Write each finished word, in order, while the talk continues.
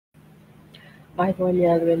iPhone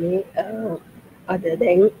යාළුවනේ අද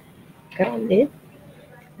දැන් කරන්නේ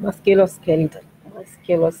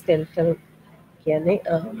මස්කියලොස්කෙලිටල් කියන්නේ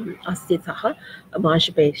අස්ථි සහ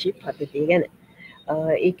මාංශපේශී පද්ධතිය ගැන.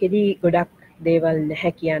 ඒකෙදි ගොඩක් දේවල්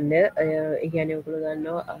නැහැ කියන්න. ඒ කියන්නේ ඔයගොල්ලෝ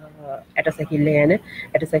දන්නවා ඇටසැකිල්ල යන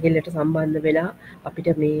ඇටසැකිල්ලට සම්බන්ධ වෙලා අපිට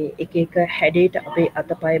මේ එක එක හැඩයට අපේ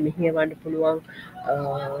අතපය මෙහෙයවන්න පුළුවන්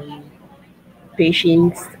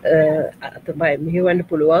පේෂන්ස් අතපය මෙහෙවන්න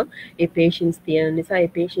පුළුවන්. ඒ පේෂන්ස් තියෙන නිසා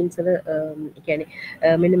ඒ පේෂන්ස් වල කියන්නේ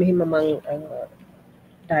මෙන්න මෙහෙම මම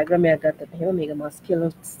ඩයග්‍රෑම් එකක් ගත්තත් එහෙම මේක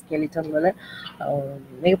මස්කියලොස්කෙලිටල් වල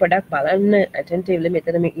මේක පොඩක් බලන්න ඇටෙන්ටිව්ලි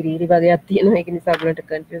මෙතන මේ ඉරිරි වගේක් තියෙනවා. ඒක නිසා ඔයගලන්ට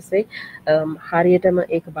කන්ෆියුස් වෙයි. හරියටම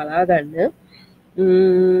ඒක බලා ගන්න.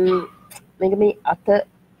 මේක මේ අත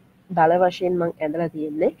දල වශයෙන් මම ඇඳලා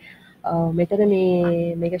තියෙන්නේ. මෙතන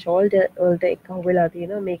මේක ෂෝල්ඩර් වලට එක්කහුව වෙලා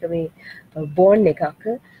තියෙනවා. මේක මේ බෝන් එකක්.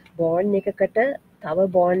 බෝන් එකකට තව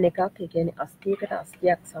බෝන් එකක්, ඒ කියන්නේ අස්ථියකට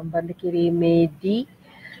අස්ථියක් සම්බන්ධ කිරීමේදී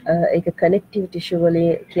ඒක කනෙක්ටිව් ටිෂු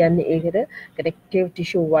වලේ කියන්නේ ඒකට කනෙක්ටිව්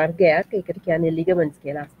ටිෂු වර්ගයක්. ඒකට කියන්නේ ලිගමන්ට්ස්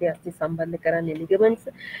කියලා. අස්ථි සම්බන්ධ කරන්නේ ලිගමන්ට්ස්.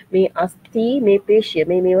 මේ අස්ථි මේ පේශිය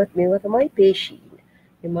මේවා තමයි පේශීන්.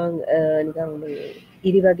 මම නිකන් මේ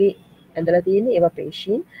ඉරි වගේ ඇඳලා තියෙන්නේ ඒවා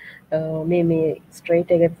පේශීන්. මේ ස්ට්‍රේට්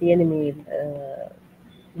එකට තියෙන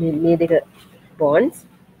මේ දෙක බෝන්ස්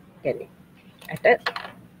කියන්නේ ඇට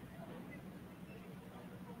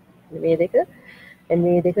මේ දෙක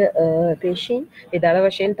පේෂීන්. ඒ දල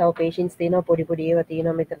වශයෙන් තව පේෂන්ස් තියෙනවා, පොඩි පොඩි ඒවා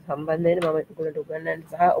තියෙනවා මෙතන සම්බන්ධ වෙන. මම ඔයගොල්ලන්ට උගන්වන්න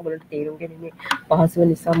සහ ඔයගොල්ලන්ට තේරුම් ගැනීම පහසු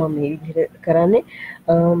නිසා මම මේ විදිහට කරන්නේ.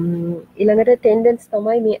 ඊළඟට ටෙන්ඩන්ස්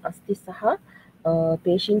තමයි මේ අස්ථි සහ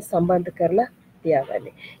පේෂන්ස් සම්බන්ධ කරලා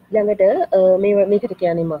තියාගන්නේ. ඊළඟට මේකට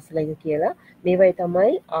කියන්නේ මස්ල එක කියලා. මේවයි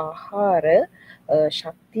තමයි ආහාර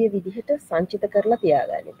ශක්තිය විදිහට සංචිත කරලා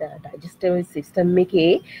තියාගන්නේ. ඩයිජස්ටිව් සිස්ටම්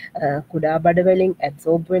එකේ කුඩා බඩවැලින්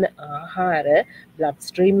ඇබ්සෝබ් වෙන ආහාර බ්ලඩ්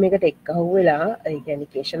ස්ට්‍රීම් එකට එක්කහුව වෙලා, ඒ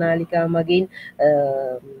කියන්නේ කේශනාලිකා මගින්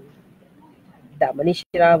ධමනි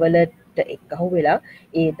ශිරාවලට එක්කහුව වෙලා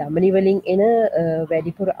ඒ ධමනි වලින් එන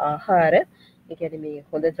වැඩිපුර ආහාර, ඒ කියන්නේ මේ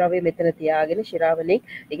හොඳ ද්‍රව්‍ය මෙතන තියාගෙන ශිරාවලින්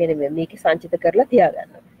ඒ කියන්නේ මේක සංචිත කරලා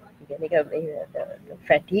තියාගන්නවා.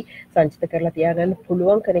 ෆැටි සංචිත කරලා තියාගන්න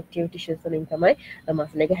පුළුවන් කනෙක්ටිව් ටිෂුස් වලින් තමයි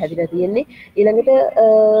මස්ල් එක හැදිලා තියෙන්නේ. ඊළඟට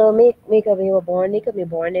මේක බෝන් එක, මේ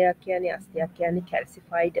බෝන් එකක් කියන්නේ අස්ථියක් කියන්නේ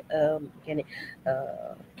කැල්සිෆයිඩ් කියන්නේ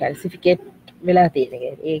කැල්සිෆිකේට් වෙලා තියෙන එක.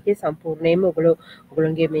 ඒකේ සම්පූර්ණයෙන්ම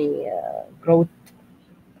ඔයගොල්ලෝගේ මේ growth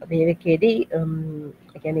මේකේදී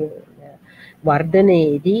ඒ කියන්නේ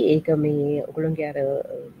වර්ධනයේදී ඒක මේ ඔයගොල්ලෝගේ අර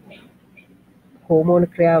හෝමෝන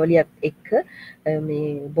ක්‍රියාවලියත් එක්ක මේ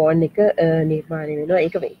බෝන් එක නිර්මාණය වෙනවා.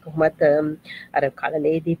 ඒක මේ කොහොමත් අර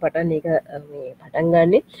කලලේදී පටන් ඒක මේ පටන්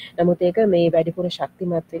ගන්නෙ. නමුත් ඒක මේ වැඩිපුර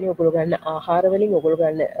ශක්තිමත් වෙන්නේ ඔයගොල්ලෝ ගන්න ආහාර වලින්, ඔයගොල්ලෝ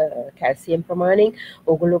ගන්න කැල්සියම් ප්‍රමාණයෙන්,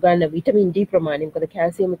 ඔයගොල්ලෝ ගන්න විටමින් D ප්‍රමාණයෙන්. මොකද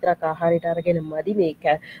කැල්සියම් විතරක් ආහාරයට අරගෙන මදි මේ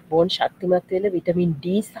බෝන් ශක්තිමත් වෙන්න. විටමින් D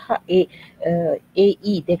සහ E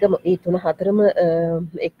දෙකම ඒ තුන හතරම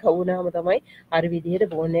එක්ක වුණාම තමයි අර විදිහට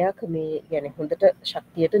බෝන් එකක් මේ කියන්නේ හොඳට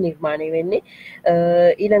ශක්තියට නිර්මාණය වෙන්නේ.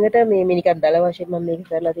 ඊළඟට මේ නිකන් දල වශයෙන් මම මේක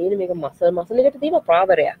කරලා තියෙන්නේ. මේක මසල් එකට තියෙන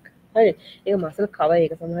ප්‍රාවරයක්. හරි. ඒක මසල් කව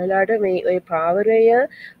එක. සමහරවිට මේ ඔය ප්‍රාවරය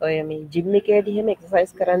ඔය මේ ජිම් එකේදී එහෙම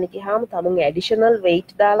එක්සර්සයිස් කරන්න ගියාම තමන් ඇඩිෂනල් weight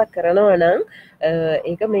දාලා කරනවා නම්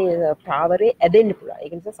ඒක මේ ප්‍රාවරේ ඇදෙන්න පුළුවන්.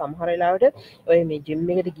 ඒක නිසා සමහර වෙලාවට ඔය මේ ජිම්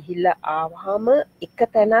එකට ගිහිල්ලා ආවහම එක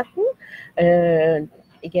තැනක්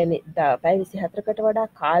ඒ කියන්නේ පැය 24කට වඩා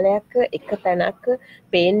කාලයක් එක තැනක්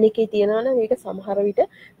පේන් එකේ තියනවා නම් ඒක සමහර විට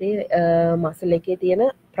මේ මසල් එකේ තියෙන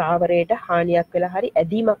ප්‍රාවරයට හානියක් වෙලා හරි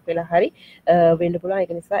ඇදීමක් වෙලා හරි වෙන්න පුළුවන්.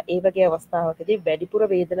 ඒක නිසා ඒ වගේ අවස්ථාවකදී වැඩිපුර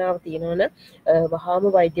වේදනාව තියෙනවා නම් වහාම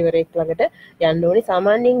වෛද්‍යවරයෙක් ළඟට යන්න ඕනේ.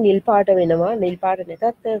 සාමාන්‍යයෙන් නිල් පාට වෙනවා. නිල් පාට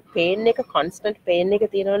නැතත් පේන් එක කොන්ස්ටන්ට් පේන් එක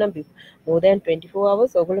තියෙනවා නම් more than 24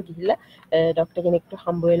 hours ඔයගොල්ලෝ ගිහිල්ලා ડોක්ටර් කෙනෙක්ට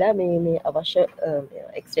හම්බ වෙලා මේ අවශ්‍ය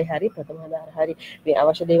එක්ස්රේ හරි ප්‍රථම ආධාර හරි මේ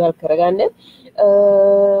අවශ්‍ය දේවල් කරගන්න.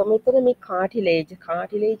 මෙතන මේ කාටිලේජ්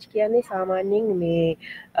කියන්නේ සාමාන්‍යයෙන් මේ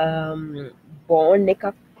බෝන්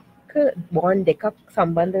දෙකක්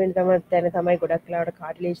සම්බන්ධ වෙන තැන තමයි ගොඩක් වෙලාවට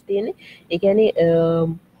කාටිලේජ් තියෙන්නේ. ඒ කියන්නේ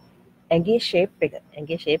ඇගේ ෂේප් එක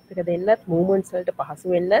දෙන්නත් මූවමන්ට්ස් වලට පහසු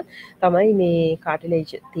වෙන්න තමයි මේ කාටිලේජ්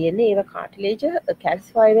තියෙන්නේ. ඒක කාටිලේජ්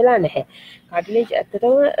කැල්සිෆයි වෙලා නැහැ. කාටිලේජ්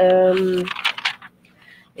ඇත්තටම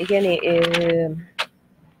ඒ කියන්නේ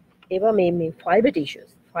ඒවා මේ ෆයිබර් ටිෂුස්,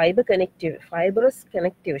 fibrous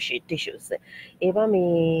connective tissues. ඒවා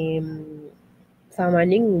මේ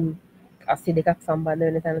සාමාන්‍යයෙන් අස්ථි දෙකක් සම්බන්ධ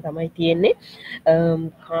වෙන තැන තමයි තියෙන්නේ.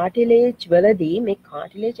 කාටිලේජ් වලදී මේ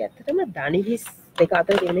කාටිලේජ් ඇත්තටම දණහිස් දෙක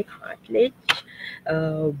අතර තියෙන කාටිලේජ්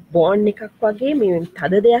බෝන් එකක් වගේ මේ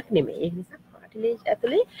තද දෙයක් නෙමෙයි. ඒ නිසා කාටිලේජ්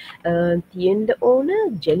ඇතුලේ තියෙන්න ඕන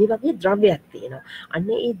ජෙලි වගේ ද්‍රව්‍යයක් තියෙනවා. අන්න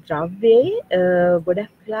ඒ ද්‍රව්‍යයේ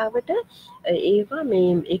ගොඩක් වෙලාවට ඒවා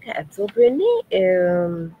මේ ඒක ඇබ්සෝබ් වෙන්නේ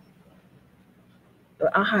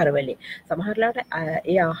ආහාර වලින්. සමහරලාට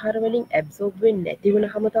ඒ ආහාර වලින් ඇබ්සෝබ් වෙන්නේ නැති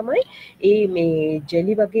වුණාම තමයි ඒ මේ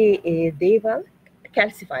ජෙලි වගේ ඒ දේවල්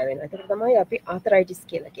කැල්සිෆයි වෙනවා. ඒක තමයි අපි ආතරයිටිස්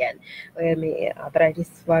කියලා කියන්නේ. ඔය මේ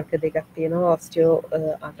ආතරයිටිස් වර්ග දෙකක් තියෙනවා. ඔස්ටියෝ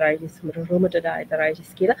ආතරයිටිස්, රුමටොයිඩ්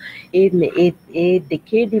ආතරයිටිස් කියලා. ඒ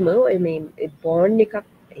දෙකේදීම ඔය මේ බෝන් එකක්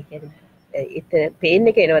ඒ කියන්නේ පේන්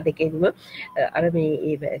එක එනවා දෙකේදීම අර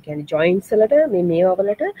මේ කියන්නේ ජොයින්ට්ස් වලට මේවා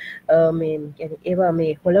වලට මේ කියන්නේ ඒවා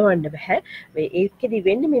මේ හොලවන්න බෑ. මේ ඒකෙදි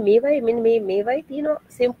වෙන්නේ මේවයි මෙන්න මේවයි තියෙනවා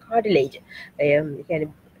සෙම් කාටිලේජ්. ඒ කියන්නේ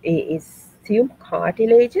ඒ සියුම්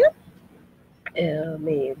කාටිලේජ්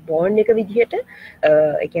මේ බෝන් එක විදිහට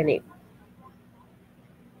ඒ කියන්නේ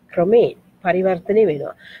ක්‍රමයෙන් පරිවර්තනය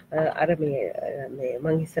වෙනවා. අර මේ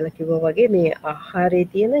මං ඉස්සෙල්ලා කිව්වා වගේ මේ ආහාරයේ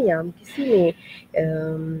තියෙන යම්කිසි මේ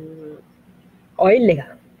ඔයිල්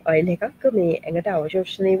එකක් මේ ඇඟට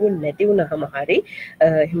අවශෝෂණය වෙන්නේ නැති වුණාම හරි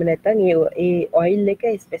එහෙම නැත්නම් ඒ ඔයිල් එක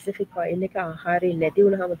ස්පෙસિෆික් ඔයිල් එක ආහාරයේ නැති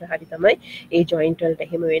වුණාම හරි තමයි ඒ ජොයින්ට් වලට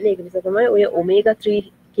එහෙම වෙන්නේ. ඒක නිසා තමයි ඔය ඔමේගා 3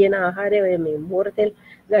 කියන ආහාරය ඔය මේ මෝර තෙල්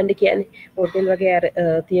ගන්න කියන්නේ. මෝර තෙල් වගේ අර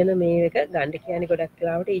තියෙන මේ එක ගන්න කියන්නේ ගොඩක්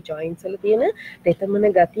වෙලාවට ඒ ජොයින්ට්ස් වල තියෙන තෙතමන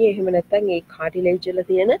ගතිය එහෙම නැත්නම් ඒ කාටිලේජ් වල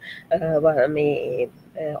තියෙන මේ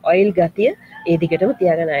ඔයිල් ගතිය ඒ දිගටම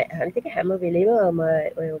තියාගන්න. අනිත් එක හැම වෙලේම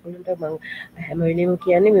ඔය ඔයගොල්ලන්ට මම හැම වෙලේම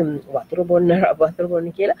කියන්නේ මේ වතුර බොන්න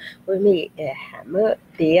කියලා. ඔය මේ හැම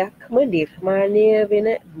දෙයක්ම නිර්මාණය වෙන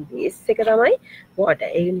බේස් එක තමයි water.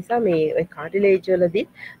 ඒ නිසා මේ ඔය කාටිලේජ් වලදී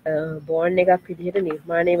බෝන් එකක් විදිහට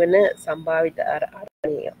නිර්මාණය වෙන සම්භාවිත අර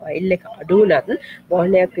ඔයිල් එක අඩු වුණත්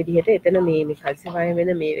බෝන් එකක් විදිහට එතන මේ කල්සිෆයි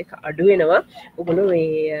වෙන මේ එක අඩු වෙනවා. ඔයගොල්ලෝ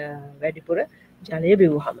මේ වැඩිපුර ජලය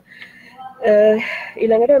බිව්වහම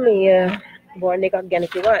ඊළඟට මේ බෝන් එකක් ගැන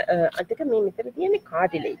කිව්වා. අන්තික මේ මෙතන තියෙන්නේ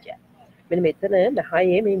කාටිලේජ්. මෙන්න මෙතන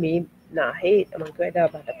නහයේ මේ නහේ මම කියවද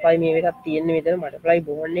බටර්ෆ්ලයි මේ එකක් තියෙන මෙතන බටර්ෆ්ලයි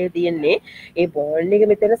බෝන් එක තියෙන්නේ. ඒ බෝන් එක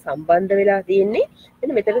මෙතන සම්බන්ධ වෙලා තියෙන්නේ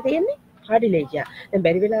මෙන්න මෙතන තියෙන්නේ කාටිලේජ්. දැන්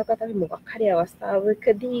බැරි වෙලාවකට අපි මොකක් හරි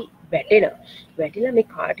අවස්ථාවකදී වැටිලා මේ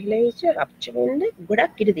කාටිලේජ් රප්චර් වෙන්න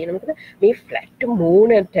ගොඩක් ඉඩ තියෙනවා. මොකද මේ ෆ්ලැට්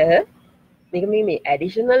මූණට මේක මේ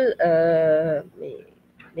ඇඩිෂනල්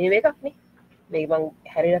මේ එකක් නේ. මේ මං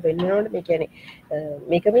හැරිලා පෙන්නනකොට මේ කියන්නේ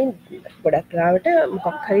මේක මේ ගොඩක් වෙලාවට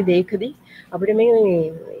මොකක් හරි දෙයකදී අපිට මේ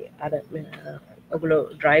අර ඔයගොල්ලෝ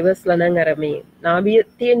ඩ්‍රයිවර්ස්ලා නම් අර මේ නාභිය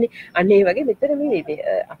තියෙන්නේ අන්න ඒ වගේ මෙතන මේ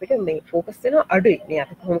අපිට මේ ફોකස් වෙනවා අඩුයි මේ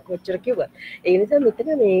අපි කොහොම කොච්චර කිව්වත් ඒ නිසා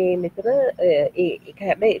මෙතන ඒක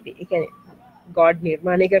හැබැයි ඒ කියන්නේ ගොඩ්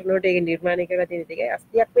නිර්මාණය කරනකොට ඒක නිර්මාණය කරලා තියෙන එකයි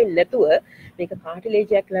අස්තියක් වෙන්නේ නැතුව මේක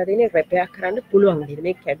කාටිලේජයක් කියලා තියෙන රෙපෙයාර් කරන්න පුළුවන් විදිහට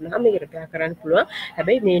මේක කැඩුනහම මේක රෙපෙයාර් කරන්න පුළුවන්.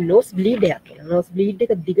 හැබැයි මේ නෝස් බ්ලීඩ් එකක් එනවා. නෝස් බ්ලීඩ්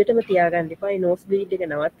එක දිගටම තියාගන්න එපා. මේ නෝස් බ්ලීඩ් එක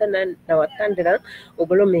නවත්තන්න නම්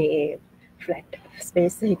ඔයගොල්ලෝ මේ ෆ්ලැට්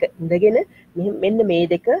ස්පේස් එක ඉඳගෙන මෙන්න මේ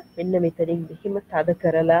දෙක මෙන්න මෙතනින් මෙහෙම තද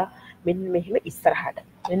කරලා මෙන්න මෙහෙම ඉස්සරහට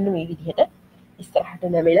මෙන්න මේ විදිහට ඉස්සරහට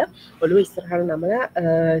නැමෙලා ඔළුව ඉස්සරහට නමලා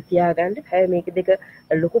තියාගන්න. හැබැයි මේක දෙක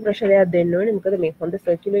ලොකු ප්‍රෙෂරයක් දෙන්න ඕනේ. මොකද මේ හොඳ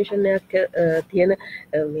සර්කියුලේෂන් එකක් තියෙන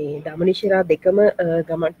මේ ධමනි ශිරා දෙකම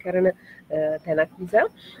ගමන් කරන තැනක් නිසා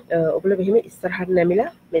ඔයගොල්ලෝ මෙහෙම ඉස්සරහට නැමිලා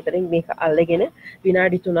මෙතනින් මේක අල්ලගෙන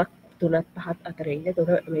විනාඩි 3ක් 5ක් අතර ඉන්න.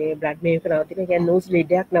 එතකොට මේ බ්ලඩ් මේක නවතින. ඒ කියන්නේ නෝස්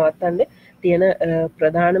බ්ලීඩ් එකක් නවත්තන්න තියෙන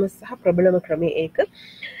ප්‍රධානම සහ ප්‍රබලම ක්‍රමය ඒක.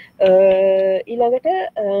 ඊළඟට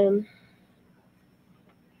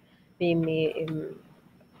මේ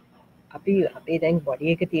අපි අපේ දැන්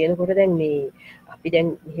බොඩි එක තියෙනකොට දැන් මේ අපි දැන්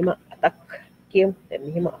මෙහෙම අතක් කියමු. දැන්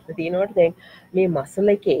මෙහෙම අත තියෙනකොට දැන් මේ මසල්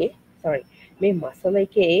එකේ මේ මසල්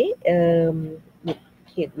එකේ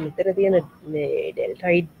මෙතන තියෙන මේ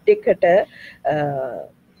ඩෙල්ටොයිඩ් එකට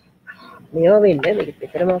මේවා වෙන්න මේක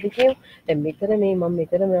මෙතනම අපි කියමු. දැන් මෙතන මේ මම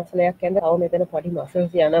මෙතන මසලයක් යන තව මෙතන පොඩි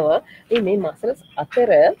මසල්ස් යනවා. මේ මසල්ස්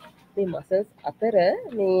අතර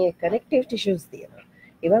මේ කනෙක්ටිව් ටිෂුස් තියෙනවා.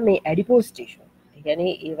 ඒවා මේ ඇඩිපෝස් ටිෂු. ඒ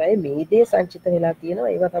කියන්නේ ඒවයේ මේදේ සංචිත වෙලා තියෙනවා.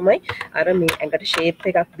 ඒවා තමයි අර මේ ඇඟට ෂේප්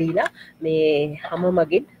එකක් දීලා මේ හැම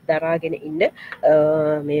මගින් දරාගෙන ඉන්න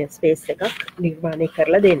මේ ස්පේස් එකක් නිර්මාණය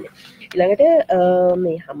කරලා දෙන්නේ. ඊළඟට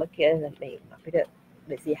මේ හැම මේ අපිට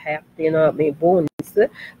 206ක් තියෙනවා මේ බෝන්ස්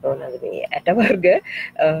මොනවාද මේ ඇට වර්ග.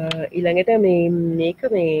 ඊළඟට මේක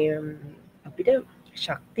මේ අපිට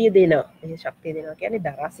ශක්තිය දෙනවා. මේ ශක්තිය දෙනවා කියන්නේ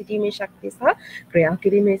දරා සිටීමේ ශක්තිය සහ ක්‍රියා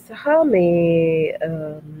කිරීමේ සහ මේ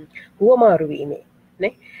හුවමාරු වීමේ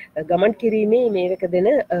නේ ගමන් කිරීමේ මේක දෙන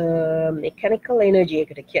මෙකැනිකල් එනර්ජි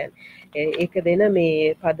එකට කියන්නේ. ඒක දෙන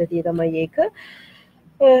මේ පද්ධතිය තමයි ඒක.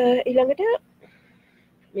 ඊළඟට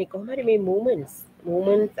මේ කොහොම හරි මේ movements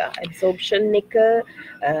absorption එක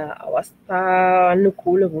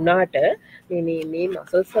අවස්ථානුකූල වුණාට මේ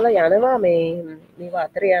muscles වල යනවා මේවා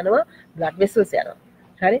අතර යනවා blood vessels යනවා.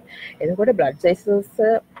 හරි. එතකොට blood vessels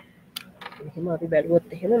එහෙම අපි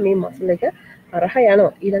බැලුවොත් එහෙම මේ muscle එක හරහා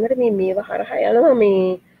යනවා. ඊළඟට මේවා හරහා යනවා මේ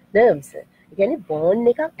nerves. ඒ කියන්නේ bone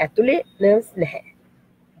එකක් ඇතුලේ nerves නැහැ.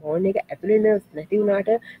 bone එක ඇතුලේ nerves නැති වුණාට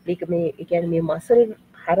මේක මේ ඒ කියන්නේ මේ muscle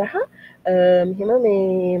හරහා මෙහෙම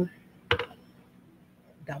මේ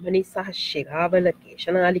දමනි සහ ශිරාවල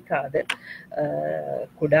කේශනාලිකාද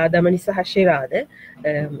කුඩා දමනි සහ ශිරාද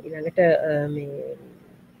ඊළඟට මේ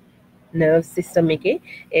nerve system එකේ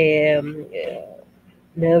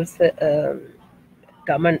nerves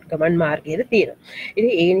ගමන් මාර්ගයද තියෙනවා.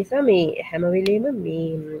 ඉතින් ඒ නිසා මේ හැම වෙලෙම මේ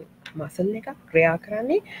muscle එකක් ක්‍රියා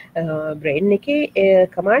කරන්නේ brain එකේ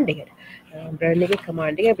command එකට. brain එකේ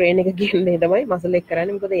command එක brain එක කියන්නේ තමයි muscle එක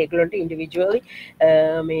කරන්නේ. මොකද ඒගොල්ලන්ට individually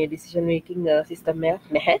මේ decision making system එකක්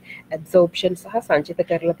නැහැ. absorption සහ සංචිත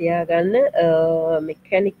කරලා තියාගන්න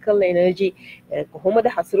mechanical energy කොහොමද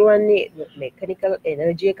හසුරුවන්නේ mechanical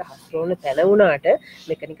energy එක හසුරුවන තැන වුණාට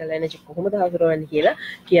mechanical energy කොහොමද හසුරුවන්නේ කියලා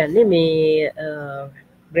කියන්නේ මේ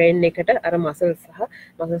brain එකට අර muscle සහ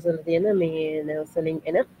muscles වල තියෙන මේ nerves වලින්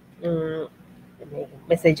එන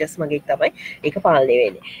messages මගේ තමයි ඒක පාලනය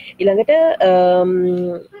වෙන්නේ. ඊළඟට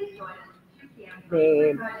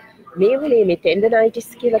මේ tendonitis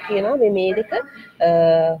කියලා කියනවා මේ දෙක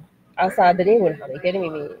ආසාදනය වුණාම. ඒ කියන්නේ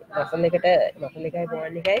මේ muscle එකයි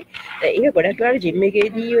bone එකයි ඒක ගොඩක් වෙලාවට gym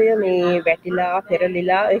එකේදී ඔය මේ වැටිලා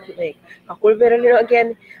පෙරලිලා කකුල් පෙරලිනවා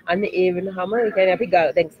කියන්නේ අන්න ඒ වෙනවම ඒ කියන්නේ අපි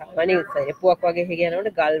දැන් සාමාන්‍ය සෙරප්පුවක් වගේ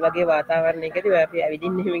හේගෙනනකොට ගල් වගේ වාතාවරණයකදී අපි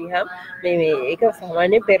ඇවිදින්න එහෙම ගියාම මේ ඒක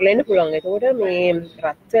සාමාන්‍යයෙන් පෙරලෙන්න පුළුවන්. ඒකෝට මේ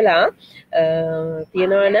රත් වෙලා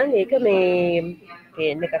තියනවා නම් ඒක මේ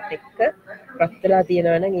පේන් එකත් එක්ක රත් වෙලා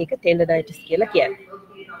තියනවා නම් ඒක tendonitis කියලා කියන්නේ.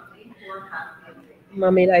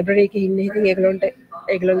 මම මේ ලයිබ්‍රරි එකේ ඉන්නේ ඉතින්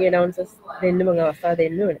ඒගොල්ලන්ගේ announcers දෙන්න මම අවස්ථාව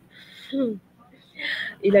දෙන්න ඕනේ.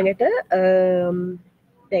 ඊළඟට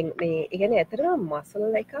දැන් මේ ඒ කියන්නේ ඇත්තටම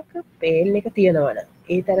මසල් එකක පේල් එක තියෙනවනම්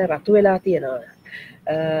ඒ තැන රතු වෙලා තියෙනවනම්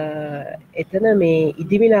එතන මේ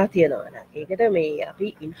ඉදිමිලා තියෙනවනම් ඒකට මේ අපි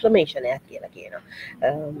ඉන්ෆ්ලමේෂන් එකක් කියලා කියනවා.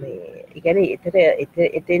 මේ ඒ කියන්නේ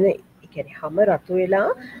එතන ඒ කියන්නේ හැම රතු වෙලා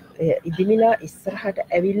ඉදිමිලා ඉස්සරහට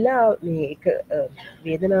ඇවිල්ලා මේක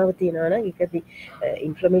වේදනාව තියෙනවා නම් ඒකදී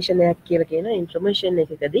ඉන්ෆ්ලමේෂන් එකක් කියලා කියනවා. ඉන්ෆ්ලමේෂන්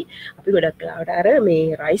එකකදී අපි ගොඩක් වෙලාවට අර මේ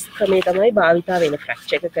රයිස් ක්‍රමේ තමයි භාවිතා වෙන්නේ.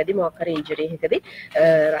 ෆ්‍රැක්චර් එකකදී මොකක් හරි ඉන්ජරි එකකදී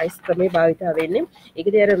රයිස් ක්‍රමේ භාවිතා වෙන්නේ.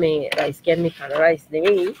 ඒකදී අර මේ රයිස් කියන්නේ කන රයිස්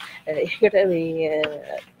නෙවෙයි. ඒකට මේ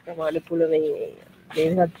ක්‍රමානුකූල මේ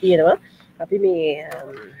දේවල් තියෙනවා. අපි මේ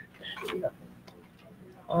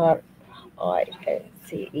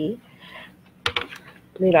RICE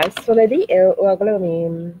මේ රයිස් වලදී ඔයගොල්ලෝ මේ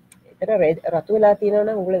එතන රතු වෙලා තියෙනවා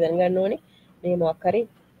නම් ඔයගොල්ලෝ දැනගන්න ඕනේ මේ මොකක් හරි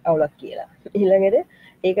අවුලක් කියලා. ඊළඟට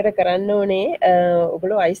ඒකට කරන්න ඕනේ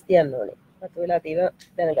ඔයගොල්ලෝ අයිස් තියන්න ඕනේ. රතු වෙලා තියෙන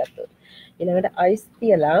දැනගත්තොත්. ඊළඟට අයිස්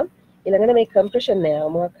තියලා ඊළඟට මේ කම්ප්‍රෙෂන් එක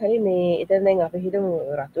මොකක් හරි මේ එතන දැන් අපි හිතමු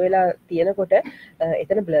රතු වෙලා තියෙනකොට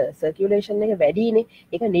එතන සර්කියුලේෂන් එක වැඩිනේ.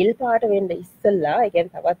 ඒක නිල් පාට වෙන්න ඉස්සෙල්ලා ඒ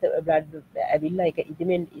කියන්නේ තවත් බ්ලඩ් ඇවිල්ලා ඒක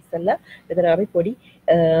ඉදිමෙන් ඉස්සෙල්ලා එතන අපි පොඩි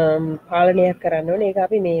පාලනයක් කරන්න ඕනේ. ඒක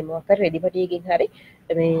අපි මේ මොකක් හරි රෙඩිපටියකින් හරි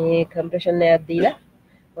මේ කම්ප්‍රෙෂන් එකක් දීලා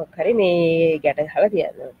මොකක් හරි මේ ගැට ගහලා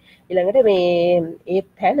තියන්න ඕනේ. ඊළඟට මේ ඒ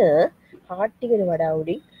තැන හાર્ට් එකට වඩා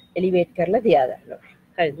උඩින් එලිවේට් කරලා තියාගන්න ඕනේ.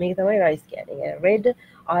 හරි මේක තමයි රයිස් කියන්නේ. red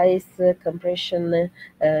ice compression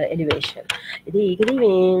elevation. ඉතින් ඒකදී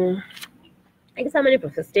මේ ඒක සාමාන්‍ය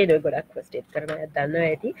ප්‍රොසෙස් ස්ටේජ් එක ගොඩක් ස්ටේජ් කරන අය දන්නවා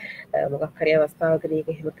ඇති. මොකක් හරි අවස්ථාවකදී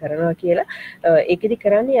ඒක එහෙම කරනවා කියලා. ඒකෙදි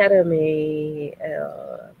කරන්නේ අර මේ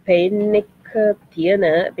පේන් එක තියෙන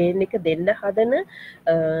පේන් එක දෙන්න හදන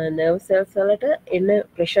නර්ව් සෙල්ස් වලට එන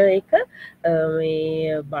ප්‍රෙෂර් එක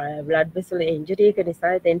මේ බ්ලඩ් වෙසල් ඉන්ජරි එක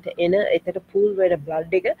නිසා එතෙන්ට එන එතට පූල් වෙන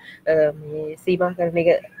බ්ලඩ් එක මේ සීමා කරන එක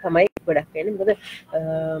තමයි ගොඩක් වෙන්නේ. මොකද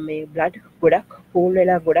මේ බ්ලඩ් ගොඩක් පූල්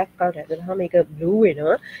වෙලා ගොඩක් කල් රැඳෙනවාම ඒක බ්ලූ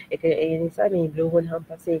වෙනවා. ඒක ඒ නිසා මේ බ්ලූ වුණාම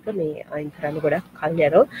පස්සේ ඒක මේ අයින් කරන්න ගොඩක් කල්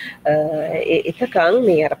යනවා. එතකන්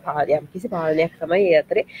මේ අර යම් කිසි පාලනයක් තමයි ඒ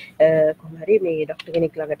අතරේ කොහොම හරි මේ ડોක්ටර්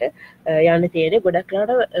කෙනෙක් ළඟට යන්න තියෙන්නේ. ගොඩක්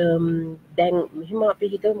ලාට දැන් මෙහෙම අපි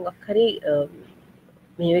හිතමු මොකක් හරි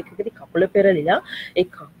මේ එකකදී කකුල පෙරලිලා ඒ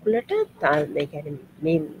කකුලට මේ කියන්නේ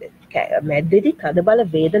මේ මැද්දේදී තද බල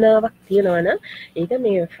වේදනාවක් තියෙනවා නම් ඒක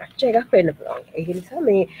මේ ෆ්‍රැක්චර් එකක් වෙන්න පුළුවන්. ඒක නිසා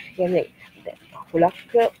මේ කියන්නේ කකුලක්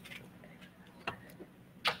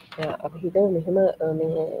අපි හිතමු මෙහෙම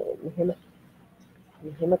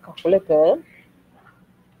කකුලක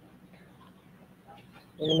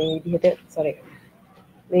මේ විදිහට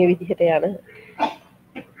මේ විදිහට යන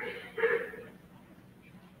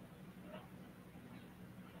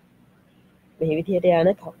මේ විදිහට යන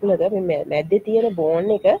කකුලක මේ මැද්දේ තියෙන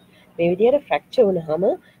බෝන් එක මේ විදිහට ෆ්‍රැක්චර් වුණාම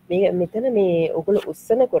මේ මෙතන මේ ඔගොල්ලෝ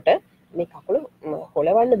උස්සනකොට මේ කකුල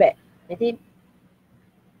හොලවන්න බෑ. ඉතින්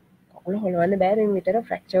කකුල හොලවන්න බෑ මේ විතර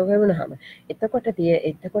ෆ්‍රැක්චර් වුණාම. එතකොට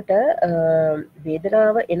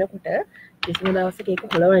වේදනාව එනකොට කිසිම දවසක ඒක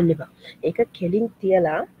හොලවන්න එපා. ඒක කෙලින්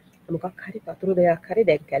තියලා මොකක් හරි පතුරු දෙයක් හරි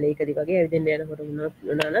දැන් කැලේකදී වගේ ඇවිදින්න යනකොට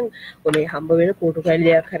වුණා නම් මේ හම්බ වෙන කූටු කැලි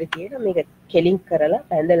දෙයක් හරි තියෙන මේක කෙලින් කරලා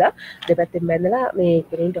බැඳලා දෙපැත්තෙන් බැඳලා මේ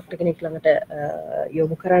කෙලින් ડોක්ටර් කෙනෙක් ළඟට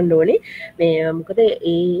යොමු කරන්න ඕනේ. මේ මොකද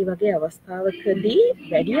ඒ වගේ අවස්ථාවකදී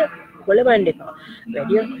වැඩි හොලවන්න එපා.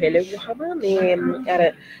 වැඩි හෙලවුවහම මේ අර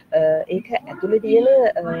ඒක ඇතුලේ තියෙන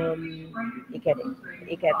ඒ කියන්නේ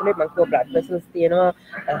ඒක ඇතුලේ මං කියව බ්ලඩ් වෙසල්ස් තියෙනවා,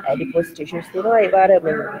 ඇඩිපෝස් ටිෂුස් තියෙනවා. ඒ වාර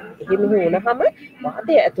එහෙම වුණාම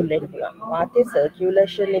වාතය ඇතුලේ වෙන්න පුළුවන්. වාතයේ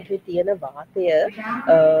සර්කියුලේෂන් එකේ තියෙන වාතය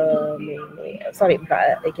sorry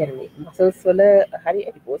ඒ කියන්නේ මසල්ස් වල හරි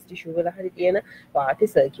ඇඩිපෝස් ටිෂු වල හරි තියෙන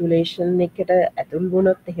වාතයේ සර්කියුලේෂන් එකට ඇතුල්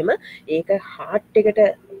වුණොත් එහෙම ඒක හાર્ට් එකට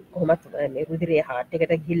කොහොමත් මේ රුධිරයේ හાર્ට්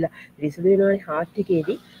එකට ගිහිල්ලා රිසුදු වෙනවනේ හાર્ට්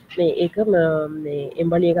එකේදී මේ ඒක මේ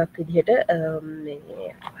එම්බලි එකක් විදිහට මේ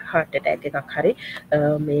heart attack එකක් හරි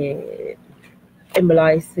මේ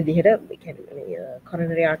එම්බලයිස් විදිහට කියන්නේ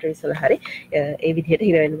coronary arteries වල හරි ඒ විදිහට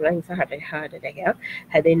හිර වෙන්න පුළුවන්. නිසා heart attack එකක්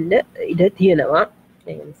හැදෙන්න ඉඩ තියෙනවා.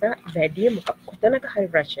 ඒ නිසා වැඩි කොතනක හරි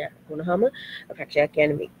fracture වුණාම fracture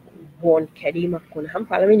කියන්නේ බෝන් කැඩීමක් වුණාම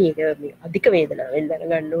පළවෙනි එක මේ අධික වේදනාවෙන්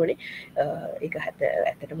දැනගන්න ඕනේ. ඒක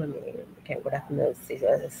ඇත්තටම මේ කියන්නේ ගොඩක්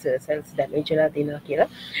සෙල්ස් ඩැමේජ් වෙලා තියෙනවා කියලා.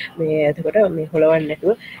 මේ එතකොට මේ හොලවන්න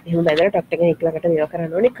නැතුව එහෙම බැලලා ඩොක්ටර් කෙනෙක් ළඟට මේවා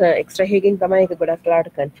කරන්න ඕනේ. එක්ස්ට්‍රා හේකින් තමයි ඒක ගොඩක්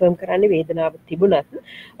වෙලාවට කන්ෆර්ම් කරන්නේ වේදනාවක් තිබුණත්.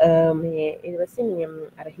 මේ ඊට පස්සේ මේ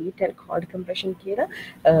අර heat and cold compression කියලා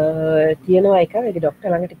තියෙනවා එක. ඒක ඩොක්ටර්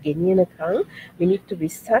ළඟට ගෙනියනකම් මිනිත්තු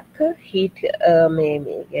 20ක් heat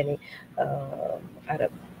මේ කියන්නේ අර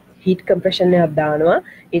heat compression එකක් දානවා.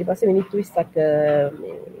 ඊට පස්සේ මිනිත්තු 20ක්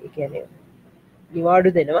ඒ කියන්නේ නිවාඩු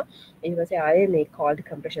දෙනවා. ඊට පස්සේ ආයේ මේ cold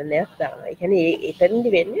compression එකක් දානවා. ඒ කියන්නේ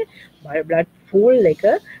එතනදි වෙන්නේ blood pool එක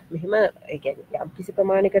මෙහෙම ඒ කියන්නේ යම් කිසි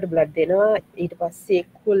ප්‍රමාණයකට blood දෙනවා. ඊට පස්සේ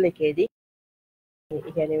cool එකේදී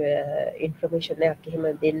ඒ කියන්නේ information එකක් එහෙම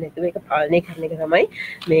දෙන්නේ නැතුව ඒක පාලනය කරන එක තමයි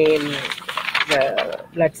මේ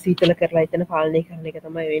blood සීතල කරලා එතන පාලනය කරන එක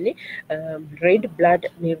තමයි වෙන්නේ. red blood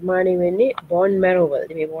නිර්මාණය වෙන්නේ bone marrow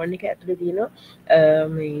වලදී. මේ bone එක ඇතුලේ තියෙනවා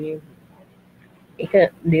මේ ඒක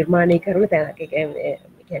නිර්මාණය කරන තැනක්. ඒ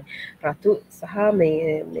කියන්නේ රතු සහ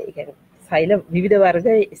මේ ඒ කියන්නේ සෛල විවිධ වර්ග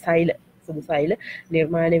සෛල සුදු සෛල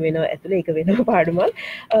නිර්මාණය වෙනවා ඇතුලේ. ඒක වෙනම පාඩුමක්.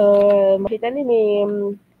 මම හිතන්නේ මේ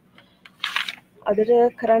අදට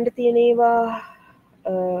කරන්න තියෙන ඒවා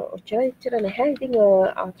ඔච්චර නැහැ. ඉතින්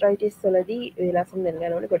ආර්ත්‍රයිටිස් වලදී වෙලාසම්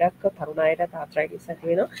දැනගන්න ඕනේ ගොඩක් තරුණ අයටත් ආර්ත්‍රයිටිස් ඇති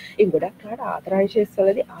වෙනවා. ඒ ගොඩක් කාට ආර්ත්‍රයිටිස්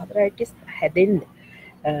වලදී ආර්ත්‍රයිටිස් හැදෙන්න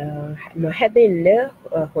නොහැදෙන්න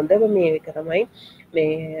හොඳම මේ එක තමයි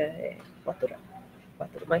මේ වතුර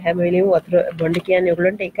මම හැම වෙලේම වතුර බොන්න කියන්නේ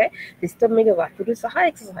ඔයගොල්ලන්ට ඒකයි සිස්ටම් එක වතුර සහ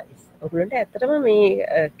එක්සර්සයිස්. ඔයගොල්ලන්ට ඇත්තටම මේ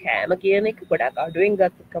කෑම කියන එක ගොඩක් අඩුවෙන්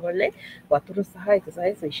ගත්තත් කමන්නේ වතුර සහ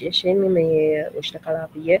එක්සර්සයිස් විශේෂයෙන් මේ උෂ්ණ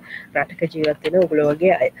කලාපීය රටක ජීවත් වෙන ඔයගොල්ලෝ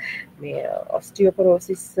වගේ අය මේ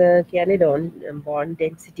ඔස්ටියෝපොරොසිස් කියන්නේ බෝන්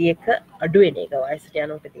ඩෙන්සිටි එක අඩු වෙන එක වයසට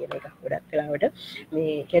යනකොට තියෙන එක ගොඩක් වෙලාවට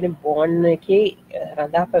මේ කියන්නේ බෝන් එකේ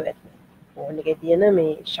රඳා පැවැත්ම බෝන් එකේ තියෙන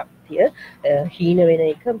මේ ශක්තිය හීන වෙන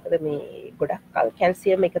එක. මොකද මේ ගොඩක් කල්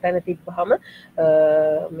කැල්සියම් එක තැන තිබ්බහම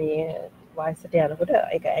මේ වයසට යනකොට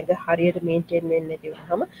ඒක ඇඟ හරියට මේන්ටේන් වෙන්නේ නැති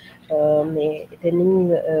වුනහම මේ එතනින්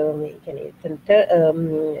මේ කියන්නේ එතනට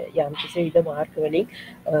යම් කිසි විද මාර්ග වලින්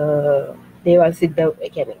දේවල් සිද්ධ ඒ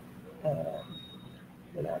කියන්නේ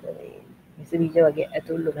මොනවාද මේ විස බීජ වගේ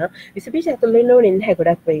ඇතුල් වුණා. විස බීජ ඇතුල් වෙන්න ඕනේ නැහැ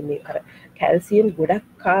ගොඩක් වෙයි මේ අර කැල්සියම් ගොඩක්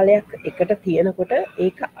කාලයක් එකට තියෙනකොට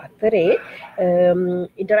ඒක අතරේ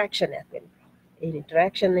ඉන්ටරැක්ෂන් එකක් වෙනවා. ඒ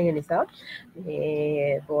ඉන්ටරැක්ෂන් එක නිසා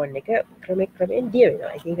මේ බෝන් එක ක්‍රමයෙන් දිය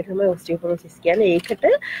වෙනවා. ඒක තමයි ඔස්ටියෝපොරොසිස් කියන්නේ. ඒකට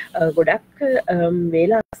ගොඩක්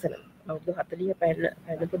වේලාසන අවුරුදු 40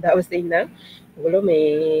 පැනපු දවසේ ඉඳන් ඔයගොල්ලෝ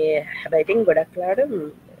මේ හැබැයි ඉතින් ගොඩක්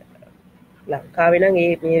වෙලාවට ලංකාවේ නම්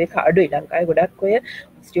මේ එක අඩුයි. ලංකාවේ ගොඩක් ඔය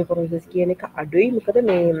ඔස්ටියෝපොරොසිස් කියන එක අඩුයි. මොකද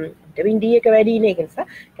මේ විටමින් D එක වැඩි නේ. ඒක නිසා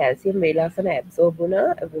කැල්සියම් වේලාසන ඇබ්සෝබ් වුණා.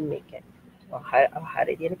 මේ කියන්නේ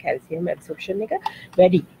ආහාරයේ තියෙන කැල්සියම් ඇබ්සොර්ප්ෂන් එක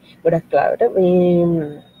වැඩි. ගොඩක් වෙලාවට මේ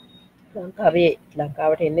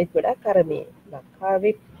ලංකාවට එන්නේ ගොඩක් අර මේ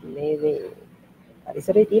ලංකාවේ මේ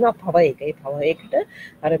පරිසරයේ තියෙන පව එක. ඒ පව එකට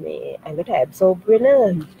අර මේ ඇඟට ඇබ්සෝබ් වෙන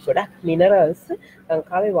ගොඩක් මිනරල්ස්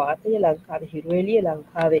ලංකාවේ වාතය, ලංකාවේ හිරු එළිය,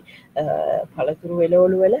 ලංකාවේ පළතුරු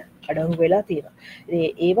වෙලවලු වල අඩංගු වෙලා තියෙනවා.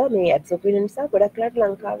 ඒවා මේ ඇබ්සෝබ් වෙන නිසා ගොඩක් වෙලාවට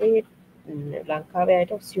ලංකාවේ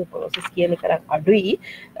අයට ඔස්ටියෝපොරොසිස් කියන එක අඩුයි.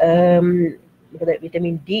 මොකද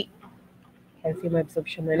විටමින් D කැල්සියම්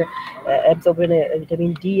ඇබ්සොර්ප්ෂන් වෙන ඇබ්සොර්බ් වෙන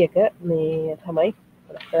විටමින් D එක මේ තමයි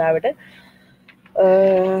වෙලාවට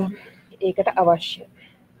ඒකට අවශ්‍ය.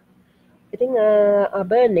 ඉතින්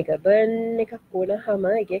බර්න් එකක් වුණාම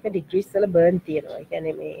එක ඩිග්‍රීස් වල බර්න් තියෙනවා. ඒ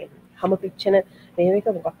කියන්නේ මේ හැම පිච්චෙන මේ එක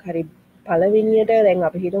මොකක් හරි පළවෙනියට දැන්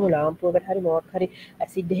අපි හිතමු ලාම්පුවකට හරි මොකක් හරි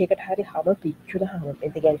ඇසිඩ් එකකට හරි හැම පිච්චුනහම ඒ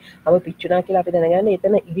කියන්නේ හැම පිච්චුනා කියලා අපි දැනගන්නේ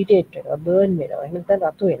එතන ඉරිටේට් වෙනවා බර්න් වෙනවා එහෙනම් නැත්නම්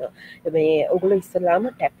රතු වෙනවා. මේ ඔයගොල්ලෝ ඉස්සලාම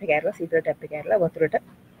ටැප් එක ඇරලා සීතල ටැප් එක ඇරලා වතුරට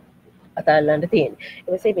අතල්ලන්න තියෙන්නේ.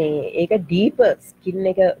 ඊට පස්සේ මේ ඒක ඩීප්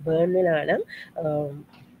ස්කින් එක බර්න් වෙලා නම්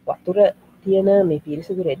වතුර තියෙන මේ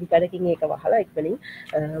පිරිසිදු රෙදි කඩකින් ඒක වහලා ඉක්මනින්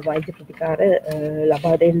වෛද්‍ය ප්‍රතිකාර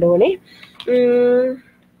ලබා දෙන්න ඕනේ.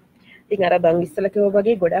 ඉතින් අර බං ඉස්සලා කිව්වා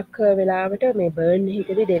වගේ ගොඩක් වෙලාවට මේ බර්න්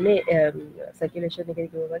එකේදී දෙන්නේ සර්කියුලේෂන්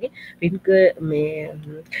එකේදී කිව්වා වගේ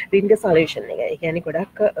රින්ග සොලියුෂන් එක. ඒ කියන්නේ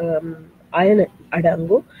ගොඩක් අයන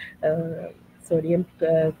අඩංගු සෝඩියම්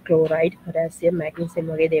ක්ලෝරයිඩ් පොටෑසියම්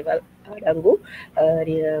මැග්නීසියම් වගේ දේවල් අඩංගු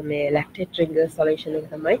මේ ලැක්ටේට් රින්ග සොලියුෂන් එක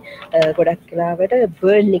තමයි ගොඩක් වෙලාවට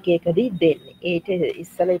බර්න් එකේදී දෙන්නේ. ඒක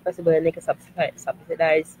ඉස්සලා ඊපස්සේ බර්න් එක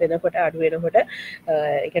සබ්සිඩයිස් වෙනකොට අඩු වෙනකොට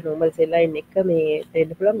ඒක නෝමල් සෙල් ලයින් එක මේ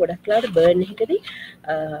දෙන්න පුළුවන්. ගොඩක් වෙලාවට බර්න් එකේදී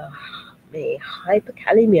මේ හයිපර්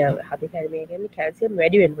කැලීමියා කියන්නේ කැල්සියම්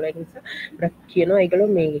වැඩි වෙන්න පුළුවන්. ඒ නිසා ගොඩක් කියනවා ඒගොල්ලෝ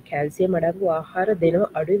මේ කැල්සියම් අඩංගු ආහාර දෙනවා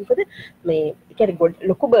අඩුයි. මොකද මේ ඒ කියන්නේ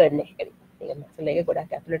ලොකු බර්න් එකකදී මසල් එක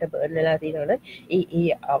ගොඩක් ඇතුළට බර්න් වෙලා තියෙනවනම් ඒ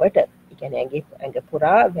අවට ඒ කියන්නේ ඇඟ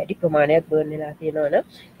පුරා වැඩි ප්‍රමාණයක් බර්න් වෙලා තියෙනවනම්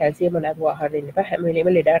කැල්සියම් අඩංගු ආහාර දෙන්න එපා. හැම වෙලෙම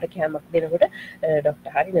ලෙඩට කෑමක් දෙනකොට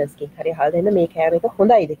ડોක්ටර් හරි නර්ස් කෙනෙක් හරි අහලා දෙන්න මේ කෑම එක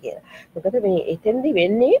හොඳයිද කියලා. මොකද මේ එතෙන්දි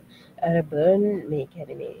වෙන්නේ බර්න් මේ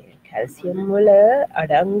කියන්නේ මේ කැල්සියම් වල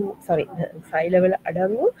අඩංගු සෛලවල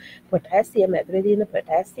අඩංගු පොටෑසියම් ඇතුලේ තියෙන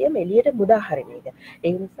පොටෑසියම් එළියට මුදා හරින එක.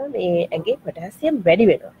 ඒ නිසා මේ ඇඟේ පොටෑසියම් වැඩි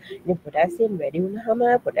වෙනවා. ඉතින් පොටෑසියම් වැඩි වුණාම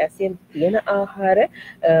පොටෑසියම් තියෙන ආහාර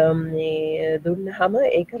මේ දුන්නාම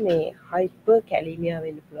ඒක මේ හයිපර් කැලීමියා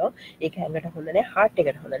වෙන්න පුළුවන්. ඒක ඇඟට හොඳ නැහැ, හાર્ට්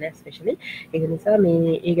එකට හොඳ නැහැ ස්පෙෂලි. ඒක නිසා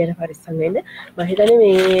මේ ඒ ගැන පරිස්සම් වෙන්න. මම හිතන්නේ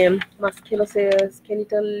මේ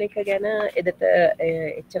මස්කියුලෝස්කෙලිටල් එක ගැන එදට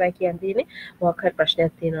එච්චරයි කියන්න තියෙන්නේ. මොකක් හරි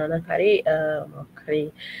ප්‍රශ්නයක් තියෙනවා නම් හරි මොකක් හරි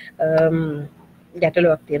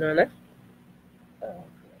ගැටලුවක් තියෙනවා නම්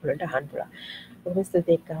ඔයාලට අහන්න පුළුවන්.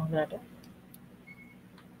 කොහොමද ඒක වුණාට